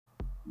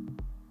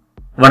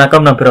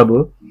வணக்கம், நான் பிரபு.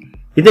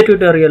 இந்த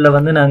டியூட்டோரியல்ல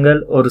வந்து நாங்கள்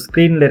ஒரு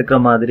ஸ்கிரீன்ல இருக்கிற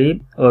மாதிரி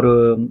ஒரு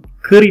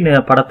கீறின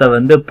படத்தை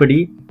வந்து எப்படி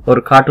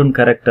ஒரு கார்ட்டூன்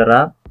கேரக்டரா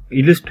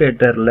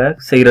இல்லுஸ்ட்ரேட்டர்ல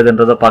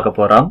செய்யறதுன்றதை பார்க்க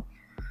போறோம்.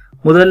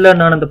 முதல்ல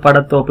நான் அந்த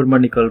படத்தை ஓபன்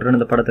பண்ணிக்கொள்றேன்,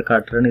 இந்த படத்தை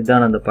காட்டுறேன்.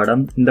 இதுதான் அந்த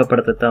படம். இந்த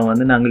படத்தை தான்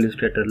வந்து நாங்கள்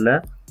இல்லுஸ்ட்ரேட்டர்ல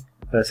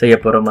செய்ய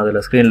போறோம்,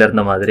 அதுல ஸ்கிரீன்ல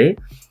இருந்த மாதிரி.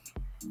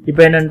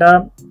 இப்போ என்னன்னா,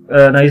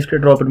 நான்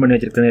இல்லுஸ்ட்ரேட்டர் ஓபன் பண்ணி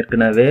வச்சிருக்கேன்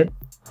ஏற்கனவே.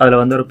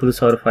 அதுல வந்து ஒரு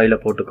புதுசா ஒரு ஃபைலை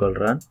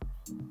போட்டுக்கொள்றேன்.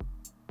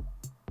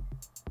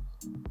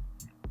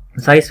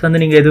 சைஸ் வந்து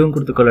நீங்க எதுவும்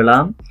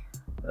கொடுத்துக்கொள்ளலாம்.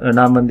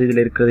 நான் வந்து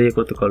இதுல இருக்கிறதையே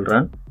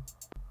கொடுத்துக்கொள்றேன்.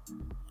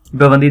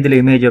 இப்போ வந்து இதுல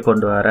இமேஜை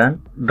கொண்டு வரேன்,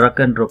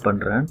 ட்ராக் அண்ட் ட்ராப்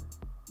பண்றேன்.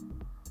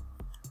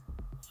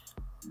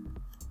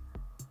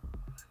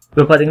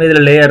 இப்போ பாத்தீங்கன்னா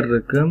இதுல லேயர்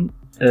இருக்கு.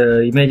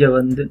 இமேஜை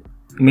வந்து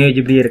இமேஜ்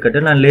இப்படியே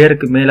இருக்கட்டும், நான்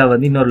லேயருக்கு மேல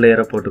வந்து இன்னொரு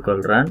லேயரை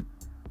போட்டுக்கொள்றேன்.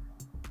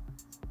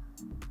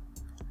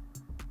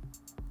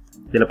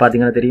 இதுல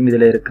பாத்தீங்கன்னா தெரியும்,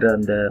 இதுல இருக்கிற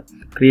அந்த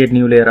கிரியேட்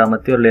நியூ லேயர்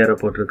அமர்த்தி ஒரு லேயரை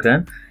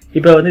போட்டிருக்கேன்.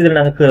 இப்போ வந்து இதுல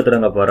நாங்க கீழே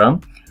தொடங்க போறோம்.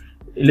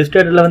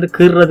 இல்லுஸ்ட்ரேட்டர்ல வந்து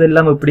கீறுறது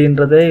எல்லாம்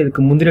எப்படின்றத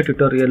இதுக்கு முந்தின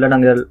டியூட்டோரியல்ல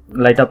நாங்கள்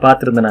லைட்டா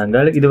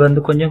பார்த்துருந்தோம். இது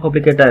வந்து கொஞ்சம்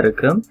காம்ப்ளிகேட்டா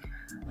இருக்கு.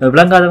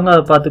 விளங்காதவங்க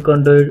அதை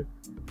பார்த்துக்கொண்டு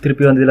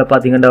திருப்பி வந்து இதுல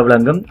பாத்தீங்கன்னா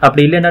விளங்கும்.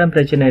 அப்படி இல்லைன்னாலும்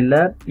பிரச்சனை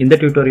இல்லை. இந்த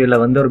டியூட்டோரியல்ல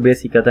வந்து ஒரு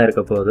பேசிக்கா தான்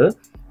இருக்க போகுது.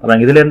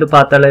 அவங்க இதுல இருந்து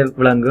பார்த்தாலே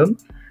விளங்கும்.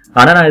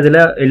 ஆனா நான்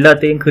இதுல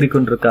எல்லாத்தையும்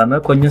கீறிக்கொண்டு இருக்காம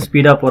கொஞ்சம்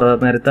ஸ்பீடா போற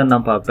மாதிரி தான்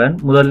நான் பார்ப்பேன்.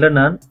 முதல்ல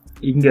நான்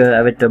இங்க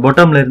அவற்ற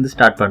பொட்டம்ல இருந்து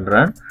ஸ்டார்ட்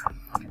பண்றேன்.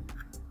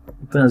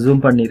 இப்போ நான்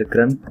ஜூம் பண்ணி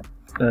இருக்கிறேன்.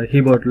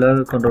 கீபோர்ட்ல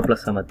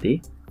Ctrl+ அமர்த்தி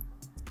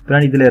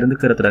நான் இதுல இருந்து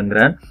கீற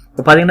தொடங்குறேன்.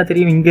 இப்போ பாத்தீங்கன்னா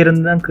தெரியும், இங்க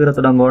இருந்து தான் கீற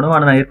தொடங்கணும்.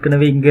 ஆனா நான்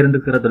ஏற்கனவே இங்க இருந்து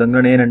கீற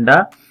தொடங்குறேன். ஏனென்றா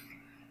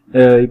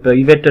இப்ப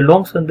இவற்ற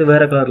லோங்ஸ் வந்து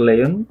வேற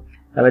கலர்லயும்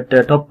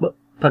அவற்ற டாப்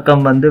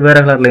பக்கம் வந்து வேற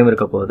கலர்லயும்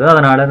இருக்க போகுது.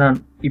 அதனால நான்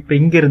இப்ப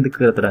இங்க இருந்து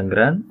கீற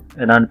தொடங்குறேன்.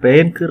 நான்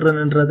பெயர்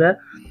கீறன்றத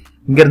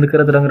இங்க இருந்து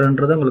கீற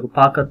தொடங்குறேன்றத உங்களுக்கு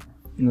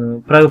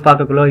பிறகு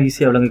பார்க்கக்குள்ள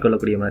ஈஸியா விளங்கிக்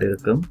கொள்ளக்கூடிய மாதிரி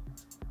இருக்கும்.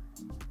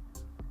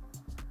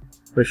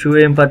 இப்போ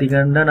ஷூவையும்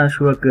பாத்தீங்கன்னா நான்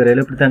ஷூவை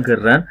கீறையில இப்படித்தான்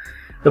கீறேன்.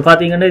 இப்போ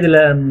பாத்தீங்கன்னா இதுல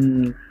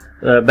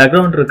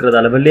பேக்ரவுண்ட்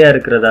இருக்கிறதால, வெள்ளையா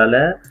இருக்கிறதால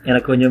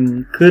எனக்கு கொஞ்சம்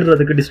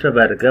கீறுறதுக்கு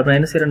டிஸ்டர்பா இருக்கு. அப்புறம்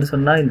என்ன செய்யறேன்னு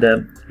சொன்னா,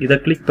 இதை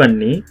கிளிக்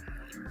பண்ணி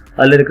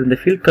அதுல இருக்கிற இந்த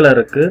ஃபில்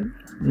கலருக்கு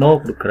நோ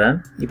கொடுக்குறேன்.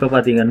 இப்ப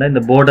பாத்தீங்கன்னா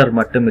இந்த பார்டர்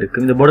மட்டும்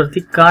இருக்கு. இந்த பார்டர்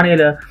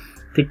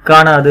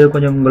திக்கான அது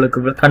கொஞ்சம்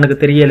உங்களுக்கு கண்ணுக்கு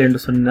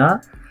தெரியலைன்னு சொன்னா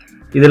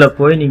இதுல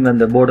போய் நீங்க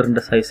அந்த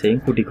பார்டர்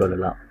சைஸையும் கூட்டிக்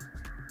கொள்ளலாம்.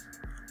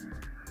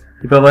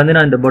 இப்ப வந்து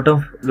நான் இந்த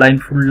பாட்டம்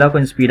லைன் ஃபுல்லா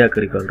கொஞ்சம் ஸ்பீடா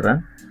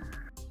கீறிக்கொள்றேன்.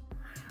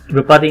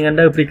 இப்ப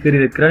பாத்தீங்கன்னா இப்படி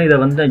கீறி இருக்கிறேன். இதை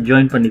வந்து நான்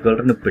ஜாயின்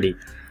பண்ணிக்கொள்றேன். இப்படி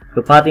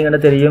இப்போ பார்த்தீங்கன்னா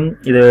தெரியும்,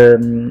 இது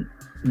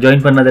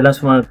ஜாயின் பண்ணதெல்லாம்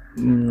சும்மா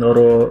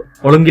ஒரு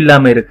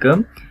ஒழுங்கில்லாம இருக்கும்.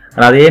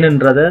 அது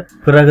ஏன்ன்றதை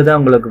பிறகுதான்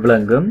உங்களுக்கு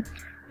விளங்கும்.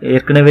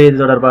 ஏற்கனவே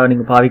இது தொடர்பாக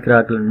நீங்கள்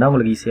பாவிக்கிறார்கள்னா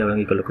உங்களுக்கு ஈஸியாக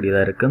விளங்கிக்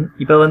கொள்ளக்கூடியதாக இருக்கும்.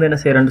 இப்போ வந்து என்ன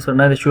செய்யறேன்னு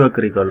சொன்னால், இந்த ஷூவை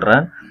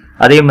கீறிக்கொள்றேன்.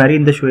 அதே மாதிரி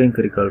இந்த ஷூவையும்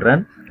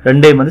கீறிக்கொள்றேன்.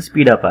 ரெண்டையும் வந்து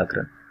ஸ்பீடாக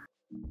பார்க்குறேன்.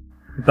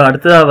 இப்போ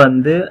அடுத்ததாக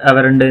வந்து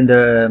அவர் இந்த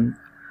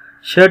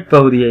ஷர்ட்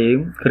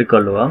பகுதியையும்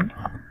கீறிக்கொள்ளுவோம்.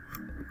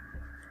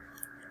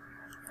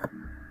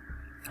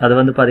 அதை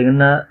வந்து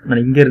பார்த்தீங்கன்னா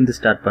நான் இங்கேருந்து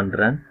ஸ்டார்ட்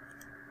பண்ணுறேன்.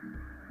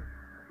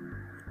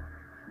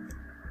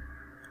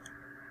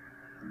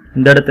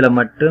 இந்த இடத்துல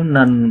மட்டும்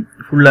நான்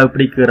ஃபுல்லா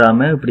இப்படி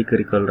கீறாம இப்படி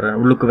கீறிக்கொள்றேன்,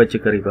 உள்ளுக்கு வச்சு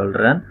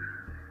கீறிக்கொள்றேன்.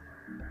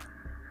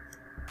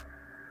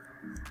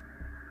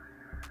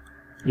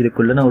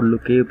 இதுக்குள்ள நான்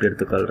உள்ளுக்கே இப்படி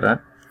எடுத்துக்கொள்றேன்.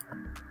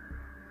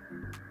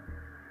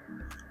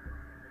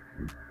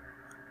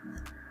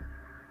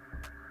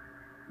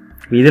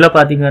 இதுல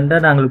பாத்தீங்கன்னா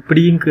நாங்கள்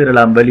இப்படியும்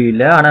கீறலாம்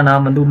வெளியில. ஆனா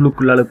நான் வந்து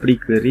உள்ளுக்குள்ளால இப்படி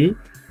கீறி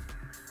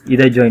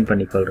இதை ஜாயின்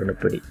பண்ணிக்கொள்றேன்.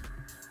 இப்படி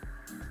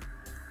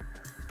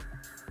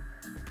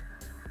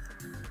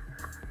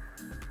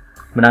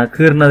நான்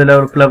கீறினதுல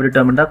ஒரு பிள்ளை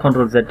விட்டோம்னா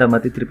Ctrl+Z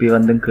மாற்றி திருப்பி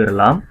வந்து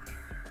கீறலாம்.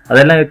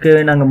 அதெல்லாம்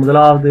ஏற்கனவே நாங்கள்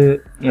முதலாவது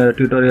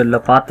டியூட்டோரியல்ல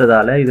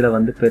பார்த்ததால இதுல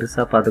வந்து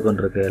பெருசா பார்த்து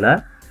கொண்டிருக்கல.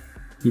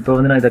 இப்போ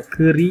வந்து நான் இதை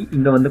கீறி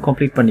இங்க வந்து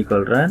கம்ப்ளீட்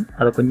பண்ணிக்கொள்றேன்.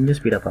 அதை கொஞ்சம்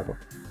ஸ்பீடா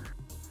பார்ப்போம்.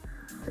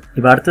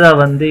 இப்போ அடுத்ததா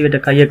வந்து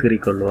இவற்றை கையை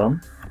கீறிக்கொள்வோம்.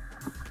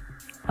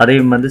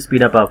 அதையும் வந்து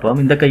ஸ்பீடா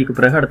பார்ப்போம். இந்த கைக்கு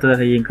பிறகு அடுத்தத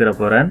கையும் கீற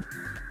போறேன்.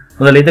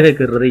 முதல்ல இந்த கை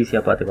கீறதை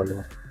ஈஸியா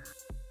பார்த்துக்கொள்வோம்.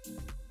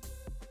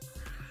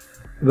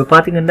 இப்போ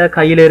பார்த்தீங்கன்னா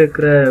கையில்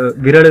இருக்கிற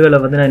விரல்களை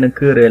வந்து நான் எனக்கு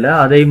கீறல,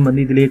 அதையும்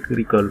வந்து இதுலேயே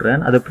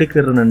கீறிக்கொள்றேன். அது எப்படி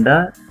கீறணுண்டா,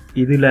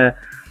 இதில்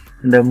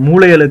இந்த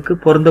மூளைகளுக்கு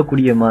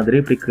பொருந்தக்கூடிய மாதிரி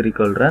இப்படி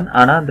கீறிக்கொள்றேன்.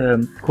 ஆனால் அந்த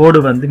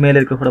கோடு வந்து மேலே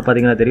இருக்க கூட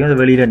பார்த்தீங்கன்னா தெரியும், அது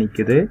வெளியில்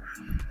நிற்குது.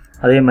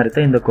 அதே மாதிரி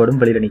தான் இந்த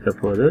கோடும் வெளியில் நிற்க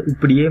போகுது.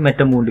 இப்படியே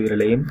மெட்ட 3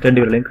 விரலையும்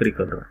 2 விரலையும்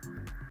கீறிக்கொள்றேன்.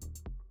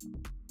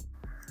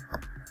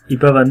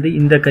 இப்போ வந்து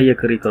இந்த கையை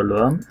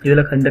கீறிக்கொள்வோம்.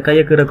 இதில் இந்த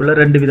கையை கீறக்குள்ள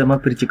 2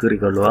 விதமாக பிரித்து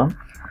கீறிக்கொள்வோம்.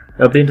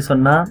 அப்படின்னு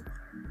சொன்னால்,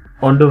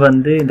 ஒன்று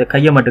வந்து இந்த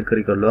கையை மட்டும்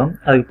கீறிக்கொள்வோம்.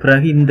 அதுக்கு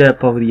பிறகு இந்த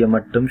பகுதியை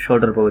மட்டும்,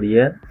 ஷோல்டர்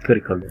பகுதியை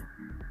கீறிக்கொள்வோம்.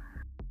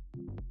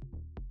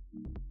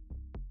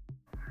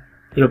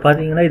 இப்போ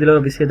பார்த்தீங்கன்னா இதில்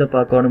ஒரு விஷயத்தை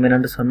பார்க்கணும்.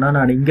 என்னென்னு சொன்னால்,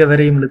 நான் இங்கே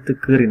வரையும் இழுத்து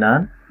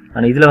கீறினான்.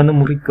 ஆனால் இதில் வந்து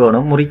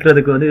முறிக்கணும்.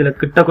 முறிக்கிறதுக்கு வந்து இதில்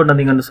கிட்ட கொண்டு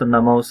வந்தீங்கன்னு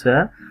சொன்னால் மவுஸை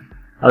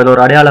அதில்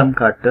ஒரு அடையாளம்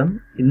காட்டும்.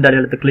 இந்த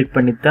அடையாளத்தை கிளிக்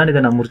பண்ணித்தான்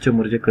இதை நான்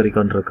முறிச்சு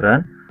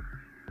கீறிக்கொண்டிருக்கிறேன்.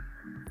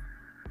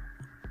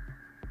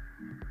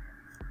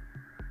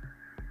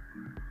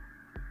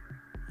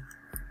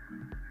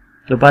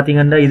 இப்போ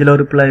பார்த்தீங்கன்னா இதில்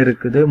ஒரு பிள்ளை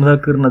இருக்குது.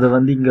 முதல் கீறினது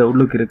வந்து இங்கே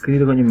உள்ளுக்கு இருக்குது,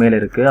 இது கொஞ்சம் மேலே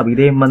இருக்குது. அப்போ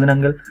இதே வந்து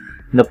நாங்கள்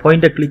இந்த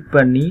பாயிண்ட்டை கிளிக்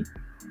பண்ணி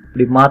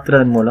இப்படி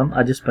மாற்றுறதன் மூலம்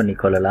அட்ஜஸ்ட்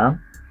பண்ணிக்கொள்ளலாம்.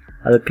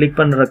 அதை கிளிக்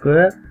பண்ணுறதுக்கு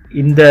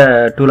இந்த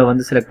டூலை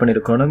வந்து செலக்ட்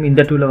பண்ணியிருக்கணும்.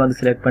 இந்த டூலை வந்து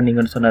செலக்ட்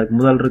பண்ணிங்கன்னு சொன்னால் அதுக்கு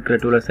முதல் இருக்கிற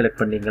டூலை செலக்ட்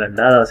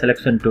பண்ணிங்களா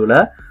செலெக்ஷன் டூலை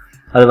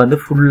அது வந்து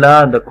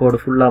ஃபுல்லாக அந்த கோடு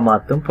ஃபுல்லாக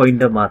மாற்றும்,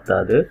 பாயிண்ட்டை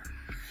மாற்றாது.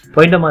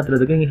 பாயிண்ட்டை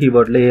மாற்றுறதுக்கு இங்கே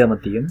கீபோர்டில்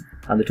ஏமத்தியும்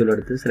அந்த டூலை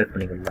எடுத்து செலக்ட்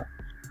பண்ணிக்கலாம்.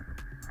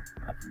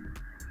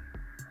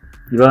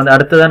 இப்போ வந்து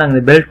அடுத்ததான் நாங்கள்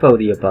இந்த பெல்ட்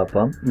பகுதியை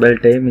பார்ப்போம்.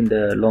 பெல்ட்டையும் இந்த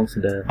லாங்ஸ்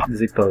இந்த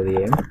ஜிப்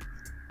பகுதியையும்.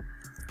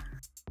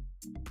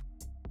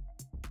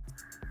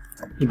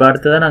 இப்போ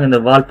அடுத்ததான் நாங்கள்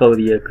இந்த வால்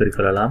பகுதியை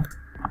குறிக்கொள்ளலாம்.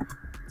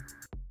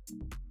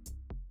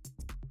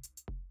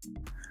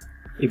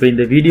 இப்போ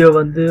இந்த வீடியோ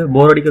வந்து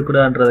போர்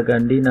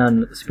அடிக்கக்கூடாதுன்றதுக்காண்டி நான்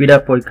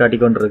ஸ்பீடாக போய்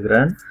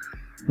காட்டிக்கொண்டிருக்கிறேன்.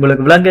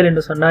 உங்களுக்கு விளங்கல்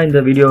என்று சொன்னால் இந்த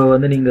வீடியோவை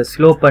வந்து நீங்கள்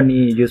ஸ்லோ பண்ணி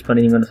யூஸ்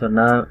பண்ணிங்கன்னு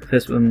சொன்னால்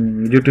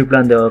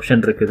யூடியூப்பில் அந்த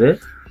ஆப்ஷன் இருக்குது.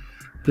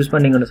 யூஸ்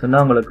பண்ணிங்கன்னு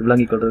சொன்னால் உங்களுக்கு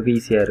விளங்கிக் கொள்றதுக்கு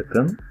ஈஸியாக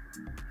இருக்கும்.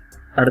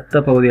 அடுத்த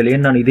பகுதியிலேயே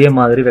நான் இதே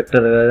மாதிரி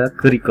வெக்டர்களை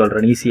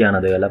கீறிக்கொள்கிறேன்,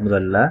 ஈஸியானதுகளை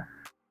முதல்ல.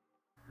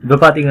 இப்போ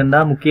பார்த்தீங்கன்னா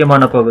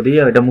முக்கியமான பகுதி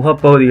அவருடைய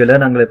முகப்பகுதிகளை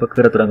நாங்கள் இப்போ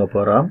கீற தொடங்க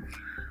போகிறோம்.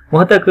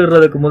 முகத்தை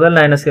கீறுறதுக்கு முதல்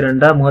நான் என்ன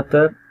செய்கிறேன்டா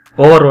முகத்தை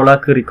ஓவர்ரோலாக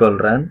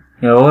கீறிக்கொள்கிறேன்.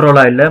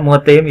 ஓவர்ரோலாக இல்லை,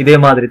 முகத்தையும் இதே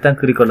மாதிரி தான்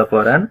கீறிக்கொள்ள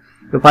போகிறேன்.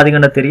 இப்போ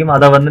பார்த்தீங்கன்னா தெரியும்,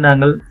 அதை வந்து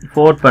நாங்கள்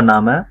ஃபோர்ட்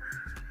பண்ணாமல்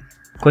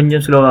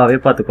கொஞ்சம் ஸ்லோவாகவே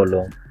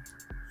பார்த்துக்கொள்வோம்.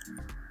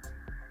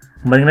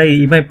 பார்த்தீங்கன்னா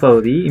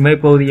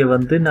இமைப்பகுதியை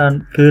வந்து நான்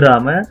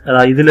கீறாமல்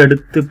அதாவது இதில்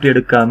எடுத்து இப்படி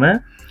எடுக்காமல்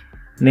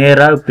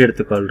நேராக இப்படி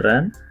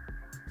எடுத்துக்கொள்கிறேன்.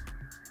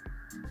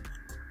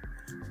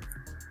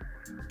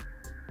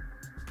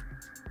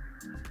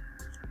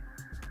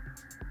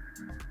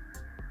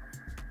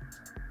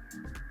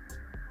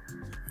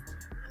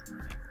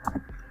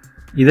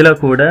 இதில்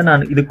கூட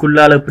நான்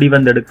இதுக்குள்ளால் இப்படி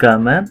வந்து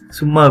எடுக்காமல்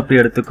சும்மா இப்படி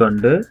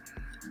எடுத்துக்கொண்டு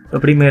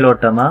இப்படி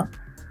மேலோட்டமாக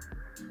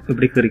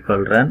இப்படி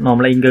கீறிக்கொள்கிறேன்.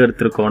 நார்மலாக இங்கே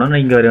எடுத்துருக்கோணும்,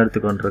 நான் இங்கே வரையும்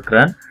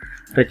எடுத்துக்கொண்டிருக்கிறேன்,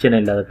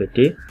 பிரச்சனை இல்லாத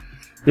பற்றி.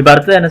 இப்போ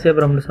அடுத்தது என்ன செய்ய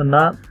போகிறோம்னு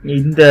சொன்னால்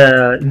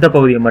இந்த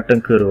பகுதியை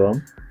மட்டும் கீறுவோம்.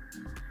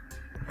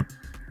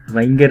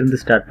 நான்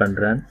இங்கேருந்து ஸ்டார்ட்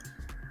பண்ணுறேன்.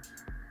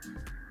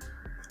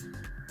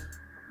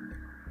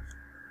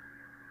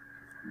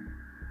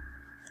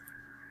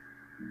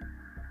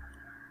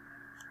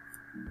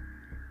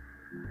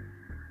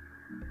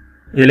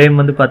 இதுலேயும்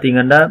வந்து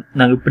பார்த்தீங்கன்னா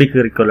நாங்கள் இப்படி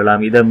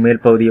கீறிக்கொள்ளலாம். இதை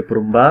மேல் பகுதியை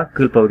புறம்பா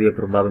கீழ்ப்பகுதியை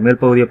புறம்பா, மேல்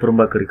பகுதியை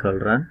புறம்பா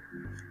கீறிக்கொள்கிறேன்.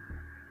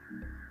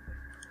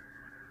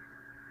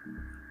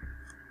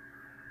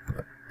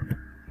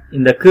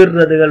 இந்த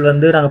கீறுறதுகள்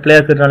வந்து நாங்கள்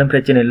பிளேயர் கீறினாலும்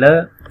பிரச்சனை இல்லை,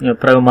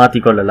 பிறகு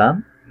மாற்றிக்கொள்ளலாம்.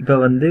 இப்போ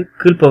வந்து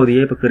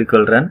கீழ்ப்பகுதியை இப்போ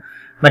கீறிக்கொள்கிறேன்.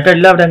 மற்ற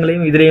எல்லா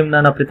இடங்களையும் இதுலேயும்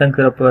நான் அப்படித்தான்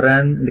கீற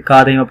போகிறேன், இந்த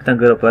காதையும்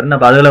அப்படித்தான் கீற போகிறேன்.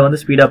 நம்ம அதில்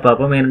வந்து ஸ்பீடாக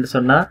பார்ப்போம். ஏன்னு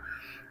சொன்னால்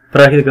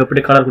பிறகு இதுக்கு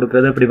எப்படி கலர்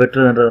கொடுக்குறது எப்படி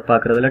வெட்டுறதுன்றதை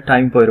பார்க்குறதுல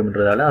டைம்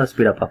போயிடும்ன்றதால அதை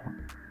ஸ்பீடாக பார்ப்போம்.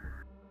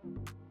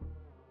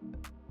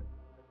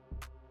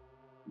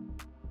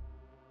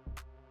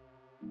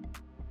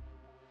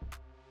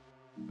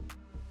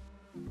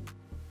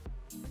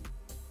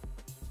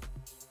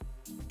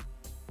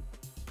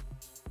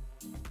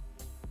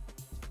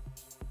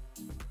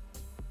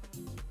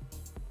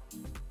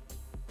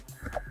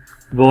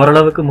 இப்போ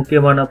ஓரளவுக்கு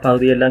முக்கியமான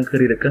பகுதியெல்லாம்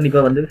கீறி இருக்கிறேன்.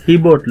 இப்போ வந்து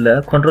கீபோர்டில்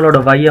கண்ட்ரோலோட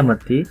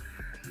அமர்த்தி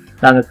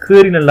நாங்கள்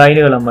கீறின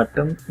லைனுகளை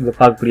மட்டும் இப்போ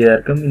பார்க்கக்கூடியதாக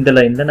இருக்கும். இந்த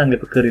லைன் தான் நாங்கள்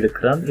இப்போ கீறி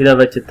இருக்கிறோம். இதை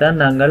வச்சு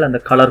தான் நாங்கள் அந்த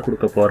கலர்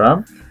கொடுக்க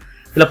போகிறோம்.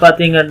 இதில்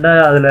பார்த்தீங்கன்னா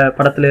அதில்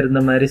படத்தில்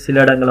இருந்த மாதிரி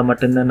சில இடங்களை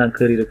மட்டும்தான் நான்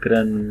கீறி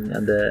இருக்கிறேன்,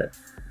 அந்த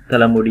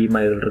தலைமுடி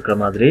மயிர்கள் இருக்கிற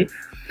மாதிரி.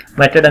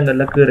 மற்ற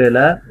இடங்களில்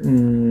கீரையில்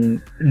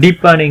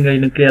டீப்பாக நீங்கள்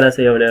இன்னும் கிளியராக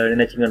செய்ய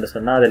நினைச்சிங்கன்னு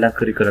சொன்னால் அதெல்லாம்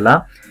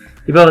கீறிக்கிறலாம்.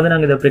 இப்போ வந்து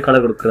நாங்கள் இதை எப்படி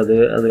கலர் கொடுக்குறது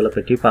அதுகளை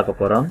பற்றி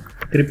பார்க்க போகிறோம்.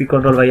 திருப்பி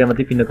கண்ட்ரோல்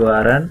அமர்த்தி பின்னுக்கு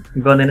வரேன்.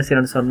 இப்போ வந்து என்ன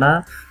செய்யணும்னு சொன்னால்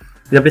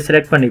இதை எப்படி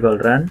செலக்ட்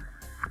பண்ணிக்கொள்கிறேன்,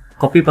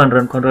 காப்பி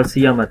பண்ணுறேன், கண்ட்ரோல்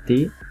C அமர்த்தி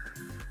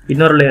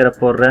இன்னொரு லேயரை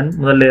போடுறேன்,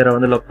 முதல் லேயரை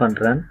வந்து லாக்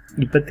பண்ணுறேன்.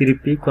 இப்போ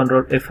திருப்பி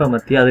கண்ட்ரோல் F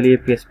அமர்த்தி அதுலேயே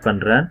பேஸ்ட்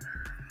பண்ணுறேன்.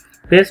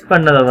 பேஸ்ட்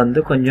பண்ணதை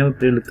வந்து கொஞ்சம்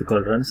இப்படி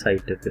இழுத்துக்கொள்கிறேன்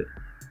சைட்டுக்கு.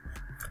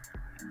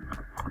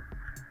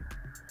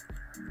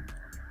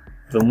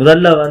 இப்போ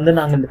முதல்ல வந்து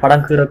நாங்கள் இந்த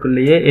படம்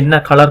கீறக்குள்ளேயே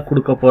என்ன கலர்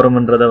கொடுக்க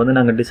போகிறோம்ன்றதை வந்து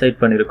நாங்கள் டிசைட்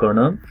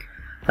பண்ணியிருக்கணும்.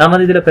 நான்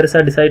வந்து இதில்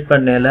பெருசாக டிசைட்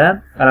பண்ணல,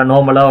 ஆனால்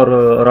நார்மலாக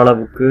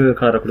ஓரளவுக்கு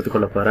கலரை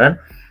கொடுத்துக்கொள்ள போகிறேன்.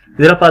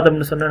 இதில்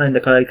பார்த்தோம்னு சொன்னால் நான்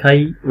இந்த கை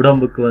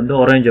உடம்புக்கு வந்து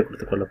ஆரஞ்சை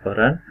கொடுத்துக்கொள்ள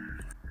போகிறேன்.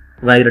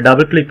 நான் இதில்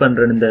டபுள் கிளிக்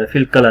பண்ணுறேன், இந்த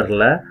ஃபில்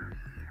கலரில்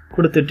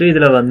கொடுத்துட்டு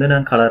இதில் வந்து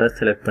நான் கலரை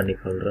செலக்ட்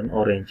பண்ணிக்கொள்கிறேன்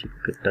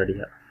ஆரஞ்சுக்கு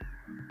தடியாக.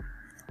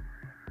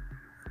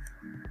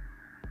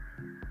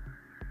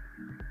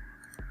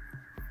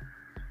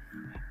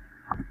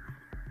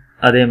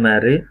 அதே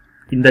மாதிரி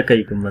இந்த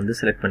கைக்கும் வந்து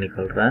செலக்ட்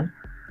பண்ணிக்கொள்கிறேன்.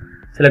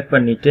 செலக்ட்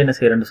பண்ணிவிட்டு என்ன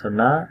செய்கிறேன்னு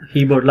சொன்னால்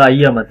கீபோர்டில்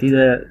அமர்த்தி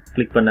இதை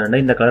கிளிக் பண்ணேன்னா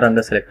இந்த கலர்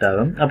அங்கே செலக்ட்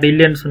ஆகும். அப்படி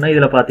இல்லைன்னு சொன்னால்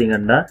இதில்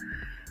பார்த்தீங்கன்னா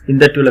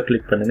இந்த டூவில்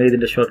கிளிக் பண்ணுங்கள்,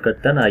 இதுன்ற ஷார்ட்கட்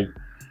தான்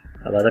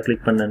அதை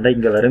கிளிக் பண்ணேன்னா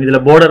இங்கே வரும். இதில்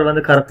பார்டர்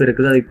வந்து கருப்பு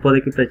இருக்குது, அது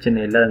இப்போதைக்கு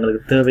பிரச்சனை இல்லை,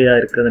 எங்களுக்கு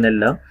தேவையாக இருக்கிறதுன்னு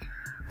எல்லாம்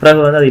பிறகு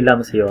வந்து அது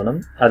இல்லாமல் செய்யணும்.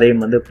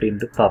 அதையும் வந்து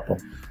அப்படின்ட்டு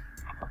பார்ப்போம்.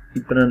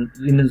 இப்போ நான்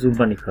இன்னும் ஜூம்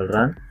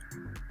பண்ணிக்கொள்கிறேன்.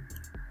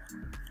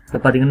 இப்போ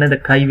பார்த்தீங்கன்னா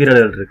இந்த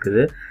கைவிரல்கள்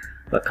இருக்குது.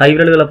 இப்போ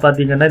கைவிரல்களை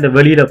பார்த்தீங்கன்னா இந்த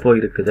வெளியில்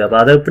போயிருக்குது. அப்போ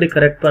அதை எப்படி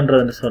கரெக்ட்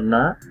பண்ணுறதுன்னு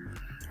சொன்னால்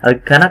அது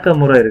கணக்க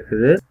முறை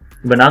இருக்குது.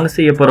 இப்போ நாங்கள்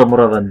செய்ய போகிற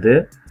முறை வந்து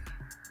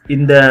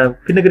இந்த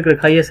பின்னுக்கு இருக்கிற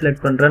கையை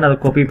செலக்ட் பண்ணுறேன், அதை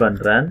காப்பி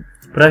பண்ணுறேன்.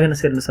 பிறகு என்ன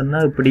செய்யணும்னு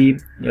சொன்னால் இப்படி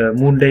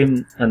 3 டைம்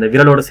அந்த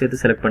விரலோட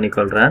சேர்த்து செலக்ட்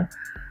பண்ணிக்கொள்கிறேன்.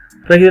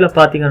 பிறகு இதில்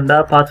பார்த்தீங்கன்னா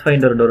பாத்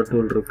ஃபைண்டர் ஒரு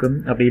டூல் இருக்கும்.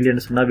 அப்படி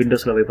இல்லைன்னு சொன்னால்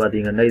விண்டோஸில் போய்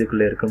பார்த்தீங்கன்னா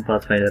இதுக்குள்ளே இருக்கும்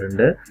பாத்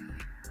ஃபைண்டர்.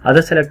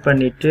 அதை செலக்ட்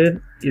பண்ணிவிட்டு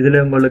இதில்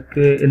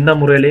உங்களுக்கு எந்த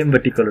முறையிலையும்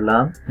வெட்டி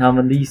கொள்ளலாம். நான்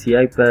வந்து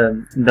ஈஸியாக இப்போ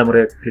இந்த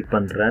முறையை கிளிக்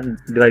பண்ணுறேன்,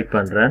 டிவைட்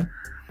பண்ணுறேன்.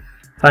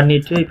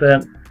 பண்ணிவிட்டு இப்போ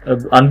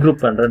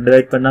அன்குரூப் பண்ணுறேன்.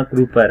 டிவைட் பண்ணால்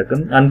குரூப்பாக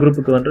இருக்கும்.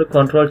 அன்குரூப்புக்கு வந்து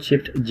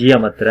Ctrl+Shift+G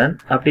அமர்த்துறேன்.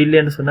 அப்படி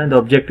இல்லைன்னு சொன்னால் இந்த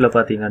ஆப்ஜெக்டில்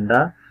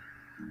பார்த்தீங்கன்னா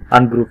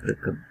அன்குரூப்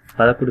இருக்கும்,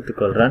 அதை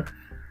கொடுத்துக்கொள்கிறேன்.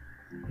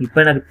 இப்போ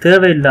எனக்கு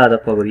தேவையில்லாத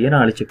பகுதியை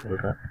நான்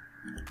அழிச்சுக்கொள்கிறேன்.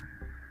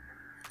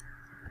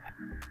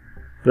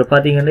 இப்போ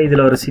பார்த்தீங்கன்னா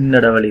இதில் ஒரு சின்ன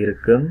இடைவெளி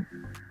இருக்கும்,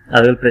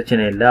 அதுகள்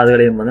பிரச்சனை இல்லை,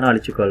 அதுகளையும் வந்து நான்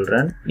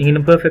அழிச்சுக்கொள்கிறேன். நீங்கள்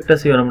இன்னும் பெர்ஃபெக்டாக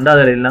செய்யணும்னா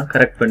அதிலெல்லாம்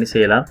கரெக்ட் பண்ணி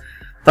செய்யலாம்.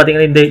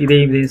 பார்த்தீங்கன்னா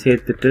இதையும்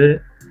சேர்த்துட்டு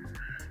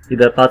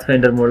இதை பாத்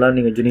ஃபைண்டர் மூலம்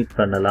நீங்கள் யூனிட்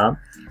பண்ணலாம்.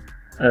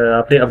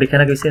 அப்படி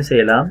கணக்கு விஷயம்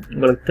செய்யலாம்.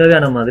 உங்களுக்கு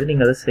தேவையான மாதிரி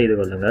நீங்கள் அதை செய்து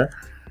கொள்ளுங்கள்.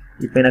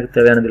 இப்போ எனக்கு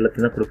தேவையானது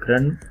எல்லாத்தையும் தான்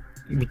கொடுக்குறேன்.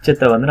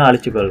 மிச்சத்தை வந்து நான்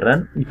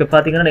அழிச்சுக்கொள்கிறேன். இப்போ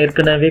பார்த்தீங்கன்னா நான்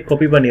ஏற்கனவே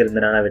காப்பி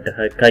பண்ணியிருந்தேன் நான்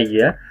விட்ட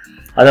கையை,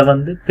 அதை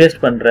வந்து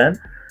பேஸ்ட் பண்ணுறேன்.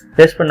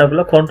 பேஸ்ட்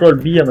பண்ணக்குள்ள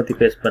Ctrl+B அமர்த்தி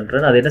பேஸ்ட்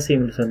பண்ணுறேன். அது என்ன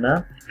செய்யணும்னு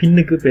சொன்னால்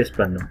பின்னுக்கு பேஸ்ட்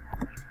பண்ணும்.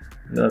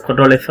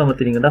 Ctrl+F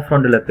அமர்த்தினீங்கன்னா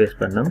ஃப்ரண்ட்டில் பேஸ்ட்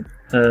பண்ணும்,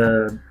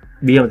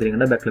 B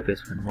அமர்த்தினீங்கன்னா பேக்கில்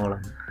பேஸ்ட் பண்ணும். அவ்வளோ.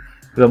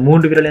 இப்போ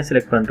 3 விரலையும்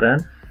செலக்ட் பண்ணுறேன்.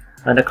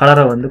 அந்த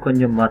கலரை வந்து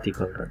கொஞ்சம்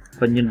மாற்றிக்கொள்கிறேன்,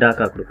 கொஞ்சம்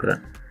டார்க்காக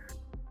கொடுக்குறேன்.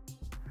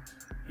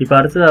 இப்போ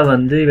அடுத்ததாக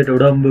வந்து இவற்றை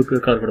உடம்புக்கு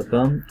கலர்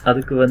கொடுப்போம்.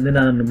 அதுக்கு வந்து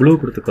நான் ப்ளூ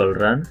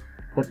கொடுத்துக்கொள்கிறேன்.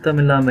 பொருத்தம்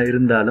இல்லாமல்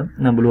இருந்தாலும்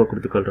நான் ப்ளூவை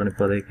கொடுத்துக்கொள்கிறேன்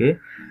இப்போதைக்கு.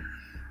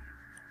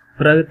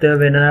 பிறகு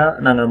தேவைன்னா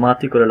நாங்கள்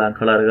மாற்றிக்கொள்ளலாம்.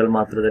 கலர்கள்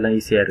மாற்றுறதெல்லாம்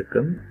ஈஸியாக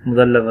இருக்கும்.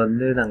 முதல்ல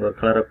வந்து நாங்கள் ஒரு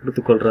கலரை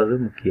கொடுத்துக்கொள்கிறது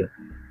முக்கியம்.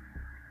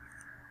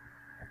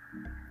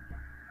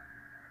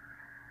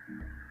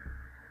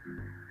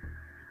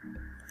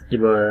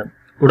 இப்போ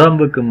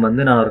உடம்புக்கும்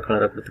வந்து நான் ஒரு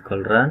கலரை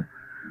கொடுத்துக்கொள்கிறேன்.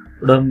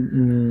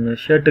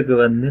 ஷர்ட்டுக்கு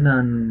வந்து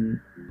நான்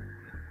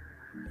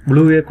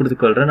ப்ளூவே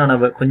கொடுத்துக்கொள்கிறேன்.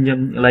 நான்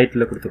கொஞ்சம்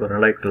லைட்டில்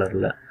கொடுத்துக்கொள்கிறேன், லைட்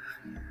கலரில்,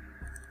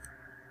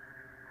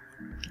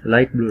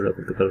 லைட் ப்ளூவில்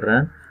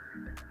கொடுத்துக்கொள்கிறேன்.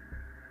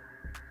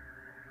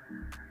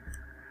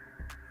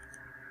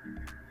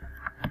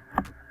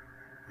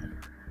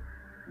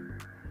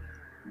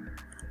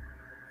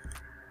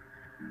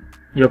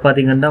 இப்போ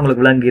பார்த்தீங்கன்னா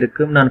உங்களுக்கு விளங்கி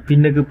இருக்கும். நான்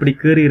பின்னுக்கு இப்படி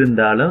கீறி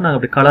இருந்தாலும் நாங்கள்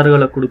அப்படி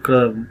கலர்களை கொடுக்குற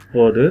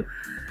போது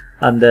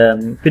அந்த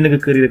பின்னுக்கு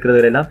கீறி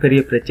இருக்கிறதுலாம் பெரிய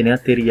பிரச்சனையாக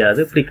தெரியாது.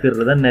 இப்படி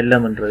கீறுறது தான்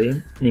நெல்லம்ன்றதையும்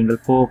நீங்கள்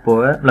போக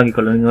போக விளங்கிக்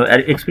கொள்ளும்.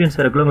 நீங்கள் எக்ஸ்பீரியன்ஸ்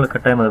இருக்குள்ள உங்களுக்கு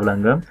கட்டாயம் அது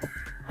விளங்கும்.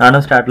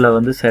 நானும் ஸ்டார்ட்டில்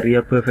வந்து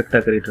சரியாக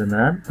பெர்ஃபெக்டாக கீறிட்டு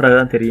இருந்தேன். பிறகு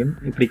தான் தெரியும்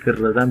இப்படி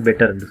கீறுறது தான்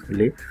பெட்டர்ன்னு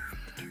சொல்லி.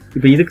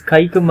 இப்போ இதுக்கு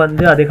கைக்கும்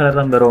வந்து அதே கலர்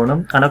தான்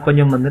வரணும். ஆனால்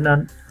கொஞ்சம் வந்து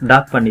நான்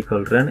டார்க்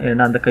பண்ணிக்கொள்கிறேன்.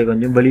 ஏன்னா அந்த கை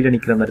கொஞ்சம் வெளியில்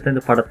நிற்கிற மாதிரி தான்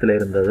இந்த படத்தில்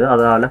இருந்தது,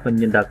 அதனால்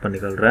கொஞ்சம் டார்க்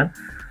பண்ணிக்கொள்கிறேன்.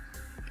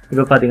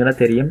 இப்போ பார்த்தீங்கன்னா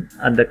தெரியும்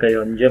அந்த கை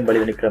கொஞ்சம்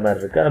வெளியில் நிற்கிற மாதிரி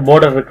இருக்குது. அந்த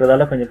பார்டர்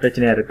இருக்கிறதால கொஞ்சம்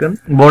பிரச்சனையாக இருக்குது.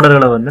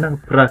 பார்டர்களை வந்து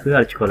நாங்கள் பிறகு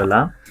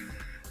அழிச்சுக்கொள்ளலாம்.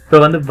 இப்போ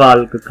வந்து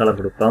வாலுக்கு கலர்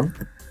கொடுப்போம்.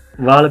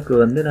 வாலுக்கு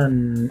வந்து நான்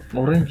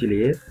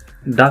ஆரஞ்சிலேயே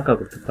டார்க்காக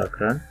கொடுத்து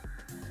பார்க்குறேன்.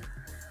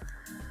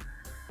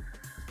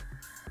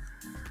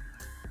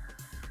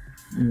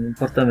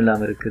 பொருத்தம்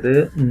இல்லாமல் இருக்குது.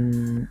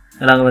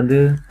 நாங்கள் வந்து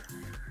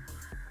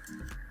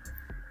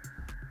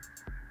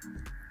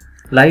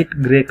லைட்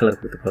கிரே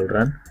கலர்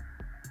கொடுத்துக்கொள்கிறேன்.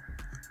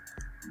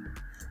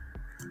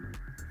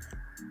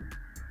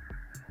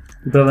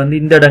 இப்போ வந்து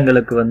இந்த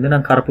இடங்களுக்கு வந்து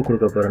நான் கருப்பு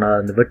கொடுக்க போகிறேன்,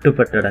 நான் அந்த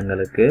வெட்டுப்பட்ட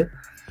இடங்களுக்கு.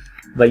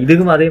 இப்போ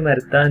இதுக்கும் அதே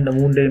மாதிரி தான் இந்த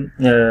 3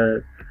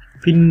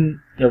 பின்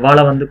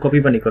வாழை வந்து காப்பி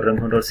பண்ணிக்கொடுறேன்.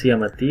 Ctrl+C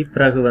அமர்த்தி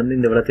பிறகு வந்து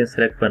இந்த விளத்தையும்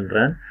செலக்ட்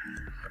பண்ணுறேன்.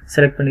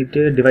 செலக்ட்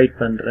பண்ணிவிட்டு டிவைட்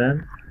பண்ணுறேன்,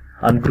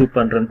 அன்குரூப்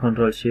பண்ணுறேன்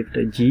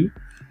Ctrl+Shift+G.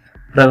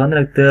 பிறகு வந்து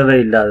எனக்கு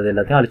தேவையில்லாதது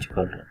எல்லாத்தையும்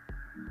அழிச்சுக்கொள்கிறேன்.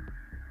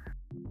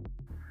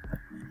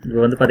 இப்போ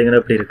வந்து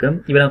பார்த்தீங்கன்னா எப்படி இருக்கும்.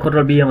 இப்போ நான்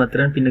Ctrl+B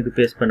அமர்த்துறேன், பின்னுக்கு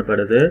பேஸ்ட்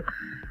பண்ணப்படுது.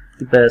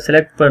 இப்போ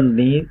செலக்ட்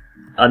பண்ணி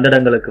அந்த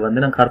இடங்களுக்கு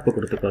வந்து நான் கருப்பு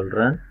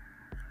கொடுத்துக்கொள்கிறேன்.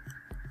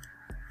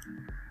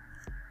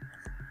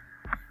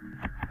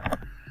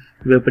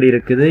 இப்போ எப்படி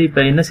இருக்குது. இப்போ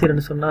என்ன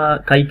செய்யறேன்னு சொன்னால்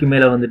கைக்கு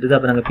மேலே வந்துட்டு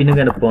அப்போ நாங்கள்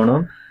பின்னுக்கு என்ன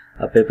போகணும்.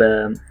 அப்போ இப்போ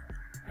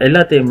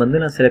எல்லாத்தையும்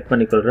வந்து நான் செலக்ட்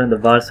பண்ணிக்கொள்கிறேன், இந்த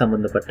வால்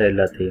சம்மந்தப்பட்ட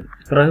எல்லாத்தையும்.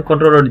 பிறகு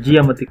Ctrl+G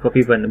அமர்த்தி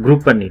காப்பி பண்ணி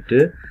குரூப்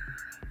பண்ணிவிட்டு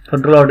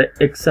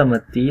Ctrl+X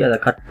அமர்த்தி அதை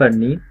கட்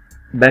பண்ணி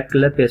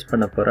பேக்கில் பேஸ்ட்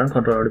பண்ண போகிறேன்.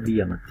 Ctrl+B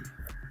அமர்த்தி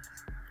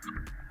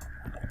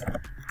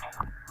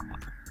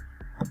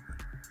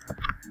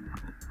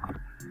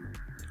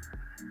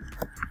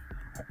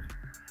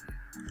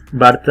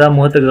இப்போ அடுத்ததாக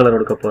முகத்துக்கு கலர்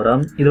கொடுக்க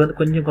போகிறோம். இது வந்து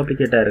கொஞ்சம்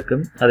காம்ப்ளிகேட்டாக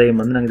இருக்கும், அதையும்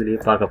வந்து நாங்கள் இதிலேயே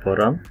பார்க்க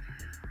போகிறோம்.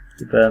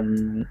 இப்போ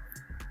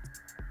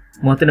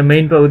முகத்தின்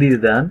மெயின் பகுதி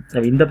இதுதான்.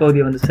 இந்த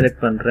பகுதியை வந்து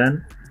செலக்ட் பண்ணுறேன்,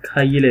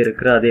 கையில்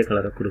இருக்கிற அதே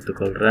கலரை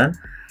கொடுத்துக்கொள்கிறேன்.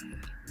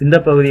 இந்த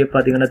பகுதியை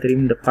பார்த்தீங்கன்னா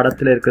தெரியும், இந்த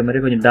படத்தில் இருக்கிற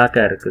மாதிரி கொஞ்சம்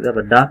டார்க்காக இருக்குது.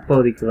 அப்போ டார்க்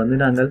பகுதிக்கு வந்து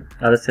நாங்கள்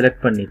அதை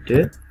செலக்ட் பண்ணிவிட்டு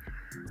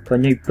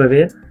கொஞ்சம்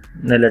இப்போவே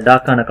நல்ல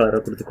டார்க்கான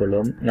கலரை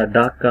கொடுத்துக்கொள்வோம்,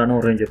 டார்க்கான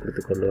ஆரஞ்சை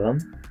கொடுத்துக்கொள்வோம்.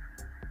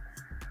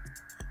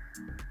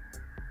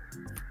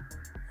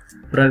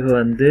 பிறகு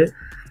வந்து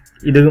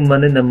இதுக்கும்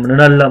வந்து இந்த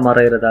நிழலில்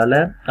மறைகிறதால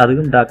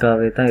அதுக்கும்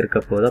டார்க்காகவே தான் இருக்க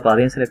போகுது. அப்போ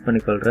அதையும் செலக்ட்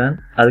பண்ணிக்கொள்கிறேன்.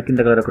 அதுக்கு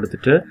இந்த கலரை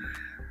கொடுத்துட்டு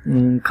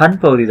கண்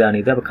பகுதி தான்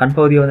இது. அப்போ கண்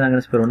பகுதியை வந்து நாங்கள்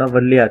என்ன பண்ணுவோம்னா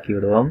வெள்ளையாக்கி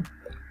விடுவோம்.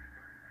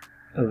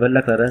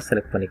 வெள்ளை கலரை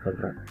செலக்ட்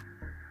பண்ணிக்கொள்கிறேன்.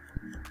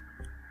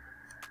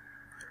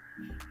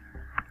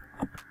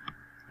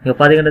 இங்கே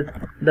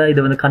பார்த்தீங்கன்னா இது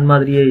வந்து கண்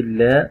மாதிரியே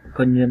இல்லை,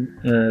 கொஞ்சம்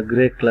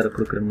கிரே கலர்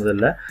கொடுக்குற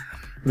முதல்ல.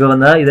 இப்போ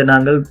வந்தால் இதை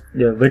நாங்கள்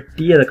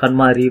வெட்டி அதை கண்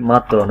மாதிரி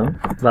மாற்றணும்.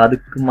 இப்போ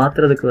அதுக்கு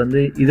மாற்றுறதுக்கு வந்து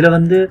இதில்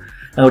வந்து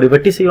நாங்கள்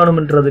வெட்டி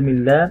செய்யணும்ன்றதும்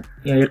இல்லை.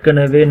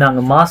 ஏற்கனவே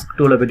நாங்கள் மாஸ்க்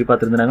டூலை பற்றி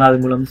பார்த்துருந்தாங்க,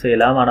 அது மூலம்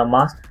செய்யலாம். ஆனால்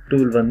மாஸ்க்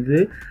டூல் வந்து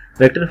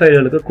வெக்டர்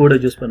ஃபைல்களுக்கு கூட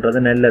யூஸ்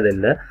பண்ணுறது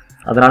நல்லதில்லை.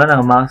 அதனால்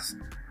நாங்கள் மாஸ்க்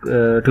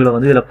டூலை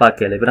வந்து இதில்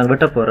பார்க்கல. இப்போ நாங்கள்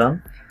வெட்ட போகிறோம்.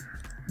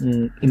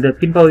 இந்த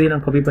பின்பகுதியை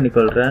நான் காப்பி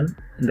பண்ணிக்கொள்கிறேன்.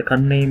 இந்த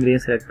கண்ணையும்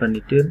இதையும் செலக்ட்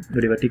பண்ணிவிட்டு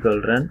இப்படி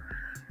வெட்டிக்கொள்கிறேன்.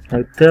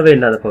 எனக்கு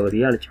தேவையில்லாத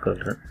பகுதியை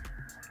அழிச்சிக்கொள்கிறேன்.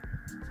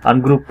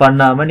 அன்குரூப்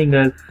பண்ணாமல்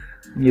நீங்கள்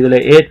இதில்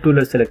ஏ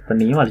டூவில் செலக்ட்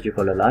பண்ணியும் அழிச்சு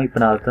கொள்ளலாம். இப்போ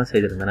நான் அதுதான்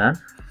செய்திருந்தேன்.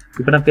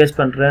 இப்போ நான் பேஸ்ட்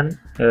பண்ணுறேன்.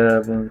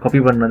 காப்பி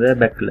பண்ணதை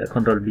பேக்கில்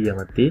கண்ட்ரோல் பி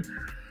அமர்த்தி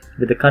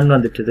இது கண்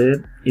வந்துட்டுது.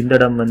 இந்த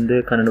இடம் வந்து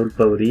கண்ணன்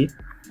உள்பகுதி.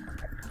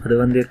 அது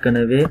வந்து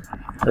ஏற்கனவே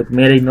அதுக்கு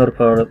மேலே இன்னொரு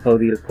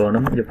பகுதி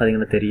இருக்கணும். இது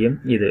பார்த்தீங்கன்னா தெரியும்.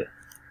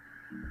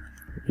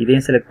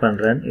 இதையும் செலக்ட்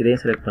பண்ணுறேன்,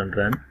 இதையும் செலக்ட்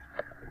பண்ணுறேன்,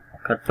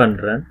 கட்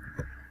பண்ணுறேன்,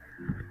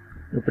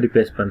 இப்படி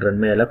பேஸ்ட் பண்ணுறேன்.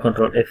 மேலே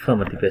கண்ட்ரோல் எஃப்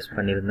அமர்த்தி பேஸ்ட்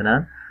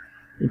பண்ணியிருந்தேன்.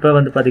 இப்போ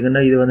வந்து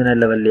பார்த்தீங்கன்னா இது வந்து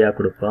நல்ல வெள்ளையாக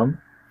கொடுப்போம்.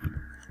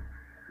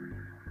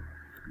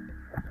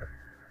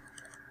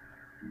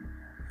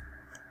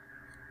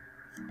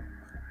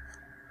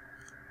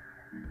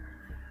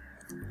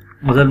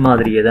 முதல்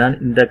மாதிரியே தான்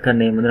இந்த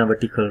கண்ணையும் வந்து நான்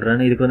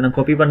வெட்டிக்கொள்கிறேன். இதுக்கு வந்து நான்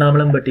காப்பி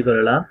பண்ணாமலும்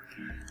வெட்டிக்கொள்ளலாம்.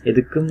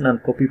 எதுக்கும்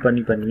நான் காப்பி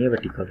பண்ணியே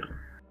வெட்டிக்கொள்கிறேன்.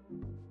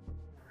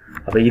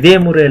 அப்போ இதே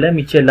முறையில்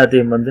மிச்சம்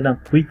எல்லாத்தையும் வந்து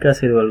நான் குயிக்காக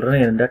செய்து கொள்கிறேன்.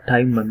 ஏன்னா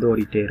டைம் வந்து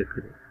ஓடிட்டே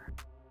இருக்குது.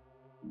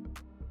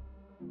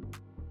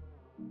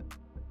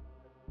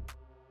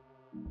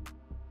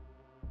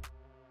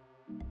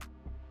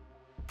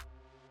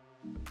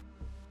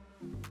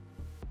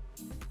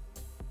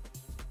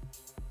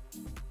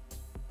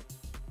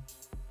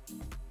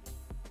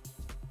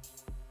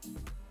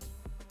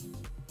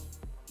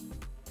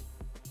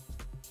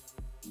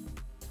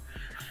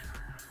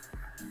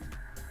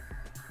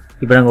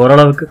 இப்போ நாங்கள்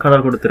ஓரளவுக்கு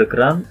கலர்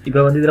கொடுத்துருக்குறோம். இப்போ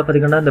வந்து இதில்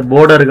பார்த்தீங்கன்னா இந்த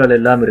போர்டர்கள்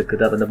எல்லாம்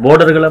இருக்குது. அப்போ அந்த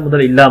போர்டர்களை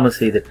முதல்ல இல்லாமல்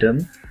செய்துட்டு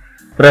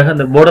பிறகு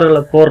அந்த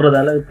போர்டர்களை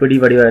போடுறதால இப்படி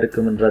வடிவாக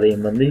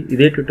இருக்கும்ன்றதையும் வந்து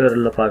இதே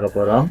ட்யூட்டோரியலில் பார்க்க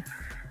போகிறோம்.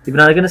 இப்போ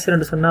நான் என்ன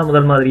செய்யணும்னு சொன்னால்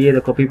முதல் மாதிரியே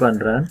இதை காப்பி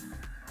பண்ணுறேன்.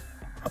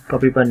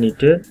 காப்பி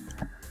பண்ணிவிட்டு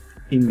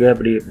இங்கே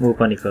அப்படி மூவ்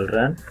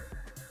பண்ணிக்கொள்கிறேன்.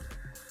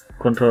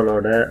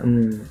 கண்ட்ரோலோட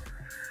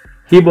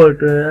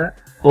கீபோர்டு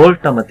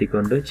ஓல்ட் அமர்த்தி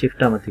கொண்டு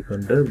ஷிஃப்ட் அமர்த்தி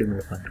கொண்டு இப்படி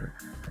மூவ் பண்ணுறேன்.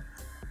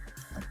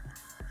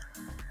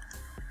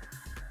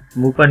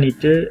 மூவ்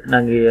பண்ணிவிட்டு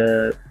நாங்கள்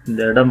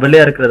இந்த இடம்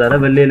வெள்ளையாக இருக்கிறதால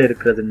வெள்ளையில்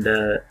இருக்கிறது இந்த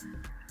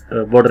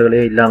போர்டர்களே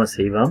இல்லாமல்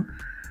செய்வோம்.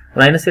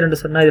 நான் என்ன செய்யணும்னு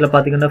சொன்னால் இதில்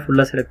பார்த்தீங்கன்னா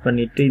ஃபுல்லாக செலக்ட்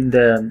பண்ணிவிட்டு இந்த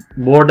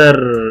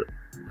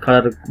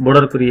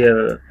போர்டருக்குரிய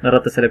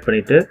நிறத்தை செலக்ட்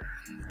பண்ணிவிட்டு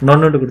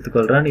நொன்னு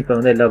கொடுத்துக்கொள்கிறேன். இப்போ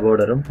வந்து எல்லா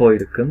போர்டரும்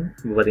போயிருக்கும்.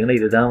 இப்போ பார்த்தீங்கன்னா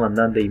இதுதான்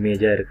வந்து அந்த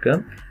இமேஜாக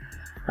இருக்கும்.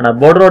 ஆனால்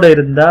போர்டரோடு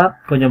இருந்தால்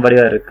கொஞ்சம்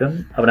வடிவாக இருக்கும்.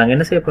 அப்போ நாங்கள்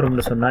என்ன செய்ய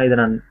போகிறோம்னு சொன்னால் இதை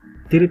நான்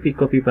திருப்பி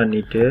காப்பி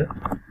பண்ணிவிட்டு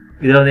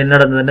இதில் வந்து என்ன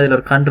நடந்ததுன்னா இதில்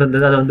ஒரு கண்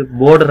இருந்தது, அது வந்து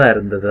போர்டராக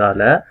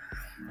இருந்ததால்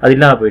அது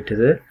இல்லாமல்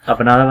போயிட்டுது.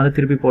 அப்போ நான் அதை வந்து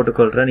திருப்பி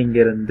போட்டுக்கொள்கிறேன்.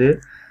 இங்கேருந்து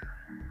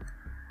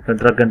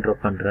ட்ரக் அண்ட்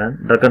ட்ராப் பண்ணுறேன்.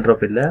 ட்ரக் அண்ட்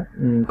ட்ராப் இல்லை,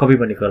 காப்பி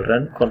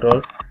பண்ணிக்கொள்கிறேன்.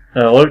 கண்ட்ரோல்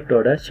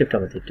ஓல்ட்டோட ஷிஃப்ட்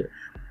அமர்த்திட்டு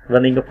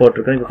வந்து இங்கே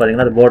போட்டிருக்கேன். இப்போ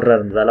பார்த்தீங்கன்னா அது போர்டராக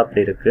இருந்ததால்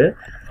அப்படி இருக்குது.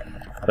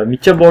 இப்போ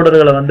மிச்ச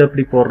போர்டர்களை வந்து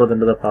எப்படி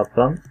போடுறதுன்றதை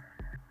பார்ப்போம்.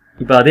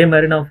 இப்போ அதே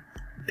மாதிரி நான்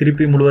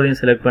திருப்பி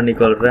முழுவதையும் செலக்ட்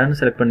பண்ணிக்கொள்கிறேன்.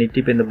 செலக்ட் பண்ணிவிட்டு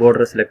இப்போ இந்த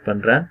போர்டரை செலக்ட்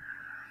பண்ணுறேன்.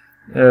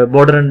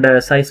 போர்டரோட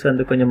சைஸ்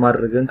வந்து கொஞ்சம் மாறி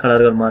இருக்கும்,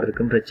 கலர்கள் மாறி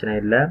இருக்கும், பிரச்சனை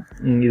இல்லை.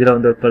 இதில்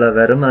வந்து ஒரு பல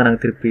வரும், அதை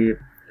நாங்கள் திருப்பி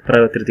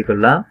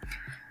திருத்திக்கொள்ளலாம்.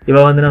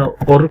 இப்போ வந்து நான்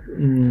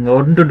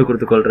ஒன்று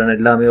கொடுத்துக்கொள்கிறேன்.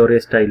 எல்லாமே ஒரே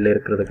ஸ்டைலில்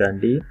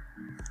இருக்கிறதுக்காண்டி.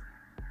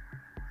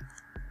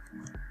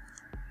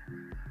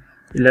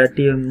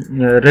 இல்லாட்டி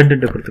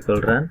 2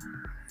 கொடுத்துக்கொள்கிறேன்.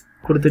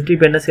 கொடுத்துட்டு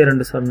இப்போ என்ன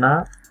செய்கிறேன்னு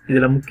சொன்னால்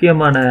இதில்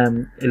முக்கியமான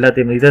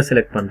எல்லாத்தையும் இதை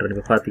செலக்ட் பண்ணுறேன்.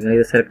 இப்போ பார்த்தீங்கன்னா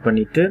இதை செலக்ட்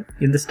பண்ணிவிட்டு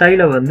இந்த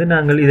ஸ்டைலை வந்து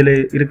நாங்கள் இதில்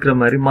இருக்கிற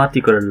மாதிரி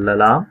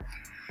மாற்றிக்கொள்ளலாம்.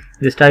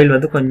 இந்த ஸ்டைல்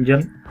வந்து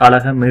கொஞ்சம்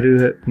அழகாக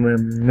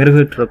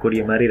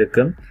மெருகூற்றக்கூடிய மாதிரி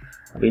இருக்கும்.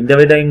 அப்போ இந்த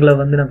விடயங்களை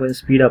வந்து நான்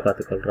கொஞ்சம் ஸ்பீடாக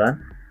பார்த்துக்கொள்கிறேன்.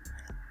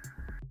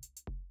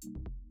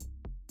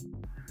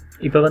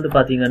 இப்போ வந்து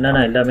பார்த்தீங்கன்னா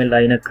நான் எல்லாமே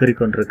லைனை கீறி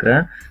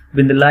கொண்டிருக்கிறேன். இப்போ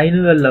இந்த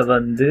லைனுகளில்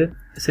வந்து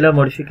சில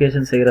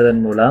மாடிஃபிகேஷன்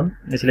செய்கிறதன் மூலம்,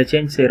 சில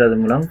சேஞ்ச்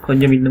செய்கிறதன் மூலம்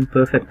கொஞ்சம் இன்னும்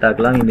பெர்ஃபெக்ட்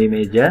ஆகலாம் இந்த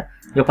இமேஜை.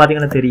 இப்போ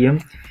பார்த்தீங்கன்னா தெரியும்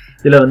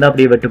இதில் வந்து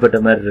அப்படியே வெட்டுப்பட்ட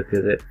மாதிரி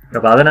இருக்குது.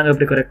 அப்போ அதை நாங்கள்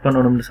எப்படி கரெக்ட்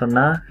பண்ணணும்னு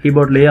சொன்னால்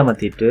கீபோர்ட்லேயே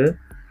அமர்த்திட்டு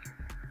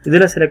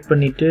இதில் செலக்ட்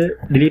பண்ணிவிட்டு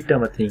டிலீட்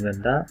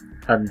அமர்த்திங்கன்னா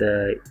அந்த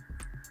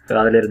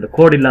அதில் இருந்த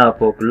கோட் இல்லாமல்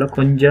போக்குள்ள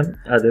கொஞ்சம்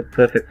அது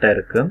பெர்ஃபெக்டாக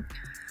இருக்கும்.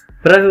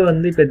 பிறகு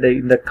வந்து இப்போ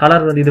இந்த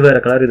கலர் வந்து இது வேறு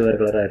கலர், இது வேறு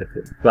கலராக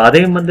இருக்குது. இப்போ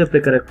அதையும் வந்து எப்படி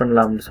கரெக்ட்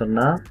பண்ணலாம்னு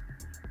சொன்னால்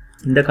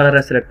இந்த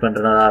கலரை செலக்ட்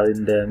பண்ணுறேன், அதாவது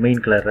இந்த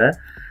மெயின் கலரை,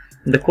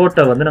 இந்த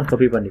கோட்டை வந்து நான்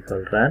காப்பி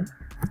பண்ணிக்கொள்கிறேன்.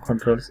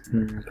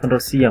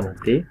 கண்ட்ரோல் சி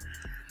அமர்த்தி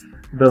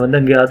இப்போ வந்து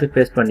எங்கேயாவது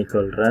பேஸ்ட்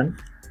பண்ணிக்கொள்கிறேன்.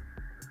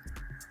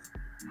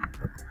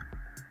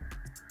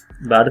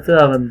 இப்போ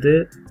அடுத்ததாக வந்து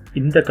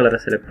இந்த கலரை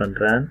செலக்ட்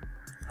பண்ணுறேன்,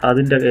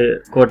 அதுண்ட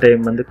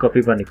கோட்டையும் வந்து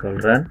காப்பி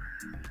பண்ணிக்கொள்கிறேன்.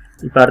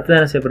 இப்போ அடுத்தது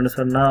என்ன செய்ய போகிறேன்னு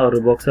சொன்னால் ஒரு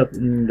பாக்ஸை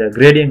இந்த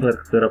கிரேடியன்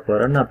கலருக்கு கீற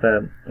போகிறேன். அப்போ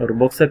ஒரு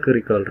பாக்ஸை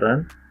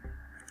கீறிக்கொள்கிறேன்.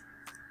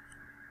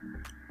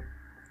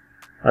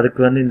 அதுக்கு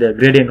வந்து இந்த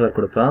கிரேடியன் கலர்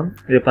கொடுப்பேன்.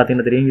 இதை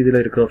பார்த்தீங்கன்னா தெரியும், இதில்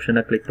இருக்கிற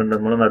ஆப்ஷனை கிளிக்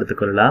பண்ணுறது மூலம்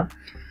எடுத்துக்கொள்ளலாம்.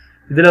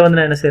 இதில் வந்து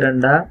நான் என்ன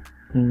செய்கிறேன்டா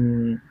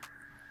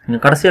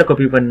கடைசியாக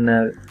காப்பி பண்ண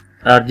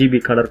RGB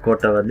கலர்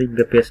கோட்டை வந்து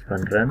இங்கே பேஸ்ட்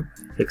பண்ணுறேன்,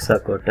 எக்ஸா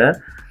கோட்டை.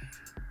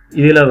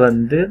 இதில்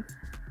வந்து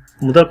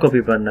முதல்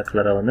காப்பி பண்ண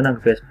கலரை வந்து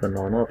நாங்கள் பேஸ்ட்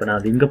பண்ணணும். அப்போ நான்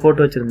அது இங்கே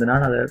போட்டு வச்சுருந்தேன்னா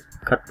நான் அதை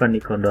கட் பண்ணி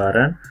கொண்டு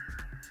வரேன்.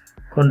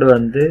 கொண்டு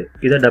வந்து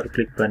இதை டபுள்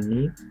கிளிக்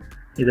பண்ணி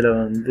இதில்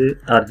வந்து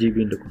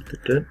RGBன்னு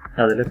கொடுத்துட்டு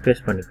அதில்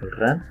பேஸ்ட் பண்ணி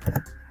கொள்கிறேன்.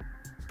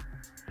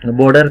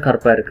 border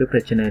கருப்பாக இருக்குது,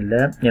 பிரச்சனை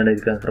இல்லை, ஏன்னா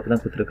இதுக்கு கருப்பு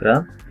தான்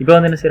கொடுத்துருக்குறேன். இப்போ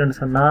வந்து என்ன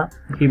செய்யறேன்னு சொன்னால்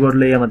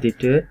கீபோர்டில்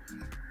ஏமாற்றிட்டு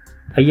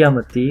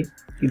ஐயாமத்தி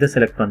இதை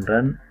செலக்ட்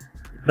பண்ணுறேன்.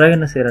 பிறகு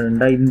என்ன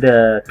செய்கிறேன்டா இந்த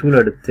டூல்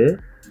எடுத்து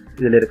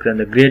இதில் இருக்கிற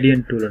அந்த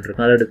கிரேடியன்ட் டூல்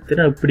இருக்கும், அதை எடுத்து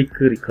நான் இப்படி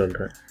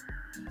கீறிக்கொள்கிறேன்.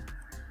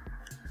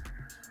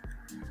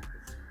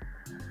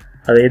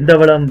 அது எந்த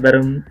வளம்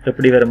வரும்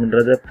எப்படி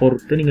வரும்ன்றதை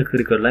பொறுத்து நீங்கள்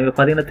கீறிக்கொள்ளலாம். இப்போ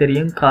பார்த்தீங்கன்னா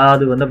தெரியும்,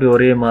 காது வந்து அப்படி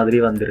ஒரே மாதிரி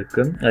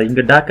வந்திருக்கு. அது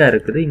இங்கே டார்க்காக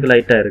இருக்குது, இங்கே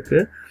லைட்டாக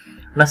இருக்குது,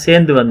 ஆனால்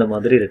சேர்ந்து வந்த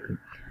மாதிரி இருக்குது.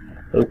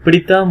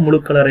 இப்படித்தான் முழு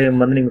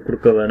கலரையும் வந்து நீங்கள்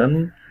கொடுக்க வேணும்.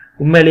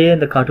 உண்மையிலேயே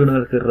இந்த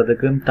கார்ட்டூன்கள்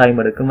கீறதுக்கு டைம்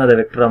எடுக்கும், அதை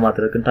வெக்டரா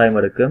மாற்றுறதுக்கும் டைம்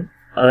எடுக்கும்.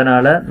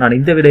 அதனால் நான்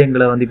இந்த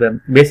விடயங்களை வந்து இப்போ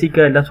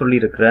பேசிக்காக எல்லாம்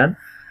சொல்லியிருக்கிறேன்.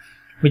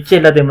 மிச்சம்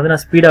எல்லாத்தையும் வந்து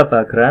நான் ஸ்பீடாக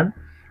பார்க்குறேன்,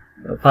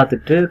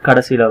 பார்த்துட்டு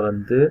கடைசியில்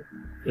வந்து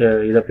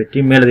இதை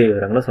பற்றி மேலதிக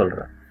விவரங்களை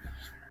சொல்கிறேன்.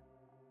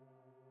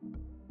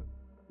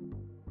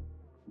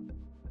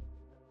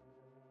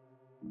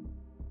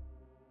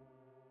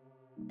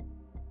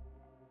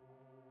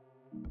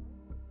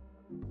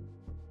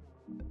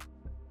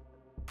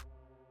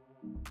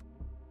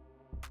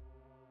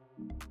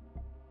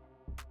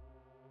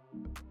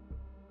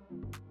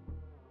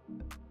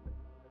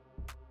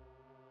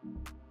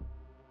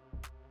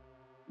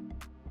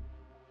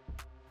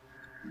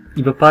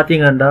 இப்போ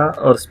பார்த்தீங்கன்னா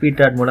ஒரு ஸ்பீட்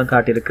ஆட் மூலம்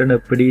காட்டியிருக்கேன்னு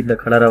எப்படி இந்த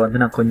கலரை வந்து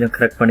நான் கொஞ்சம்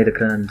கரெக்ட்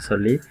பண்ணியிருக்கிறேன்னு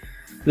சொல்லி.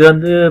 இது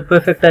வந்து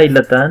பெர்ஃபெக்டாக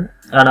இல்லை தான்,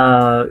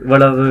 ஆனால்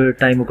இவ்வளவு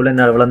டைமுக்குள்ளே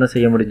நான் இவ்வளோ தான்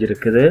செய்ய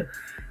முடிஞ்சிருக்குது.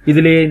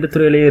 இதுலேயே இந்த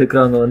துறையிலேயே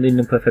இருக்கிறவங்க வந்து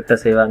இன்னும் பெர்ஃபெக்டாக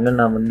செய்வாங்க.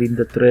 நான் வந்து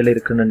இந்த துறையில்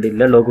இருக்கிறேன்னு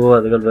இல்லை, லோகோ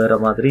அதுகள் வேறு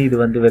மாதிரி, இது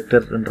வந்து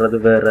வெக்டர்ன்றது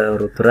வேறு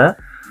ஒரு துறை.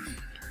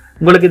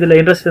 உங்களுக்கு இதில்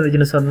இன்ட்ரெஸ்ட்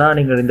இருந்துச்சுன்னு சொன்னால்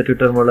நீங்கள் இந்த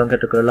டியூட்டர் மூலம்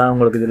கேட்டுக்கொள்ளலாம்.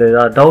 உங்களுக்கு இதில்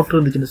ஏதாவது டவுட்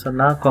இருந்துச்சுன்னு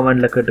சொன்னால்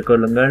கமெண்டில்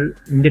கேட்டுக்கொள்ளுங்கள்.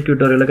 இந்த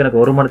டியூட்டோரியலுக்கு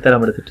எனக்கு 1 மணி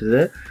நேரம்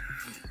எடுத்துட்டுது.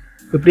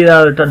 இப்படி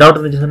ஏதாவது டவுட்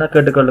இருந்துச்சுன்னு சொன்னால்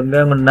கேட்டுக்கொள்ளுங்க,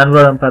 உங்கள்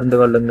நண்பர்களும் பகிர்ந்து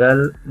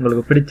கொள்ளுங்கள்.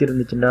 உங்களுக்கு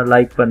பிடிச்சிருந்துச்சுன்னா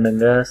லைக்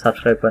பண்ணுங்கள்,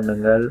 சப்ஸ்கிரைப்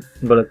பண்ணுங்கள்.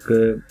 உங்களுக்கு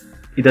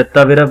இதை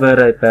தவிர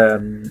வேறு இப்போ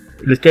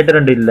இல்லஸ்ட்ரேட்டர்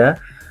ரெண்டு இல்லை,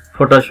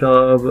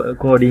 ஃபோட்டோஷாப்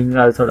கோடிங்,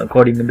 அது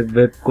கோடிங்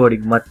வெப்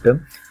கோடிங் மட்டும்.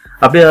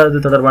 அப்படி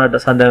ஏதாவது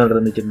தொடர்பான சந்தேகங்கள்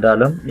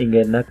இருந்துச்சுன்றாலும்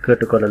நீங்கள் என்ன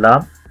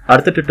கேட்டுக்கொள்ளலாம்.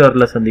 அடுத்த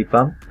டியூட்டோரியலில்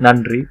சந்திப்போம்.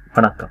 நன்றி,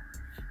 வணக்கம்.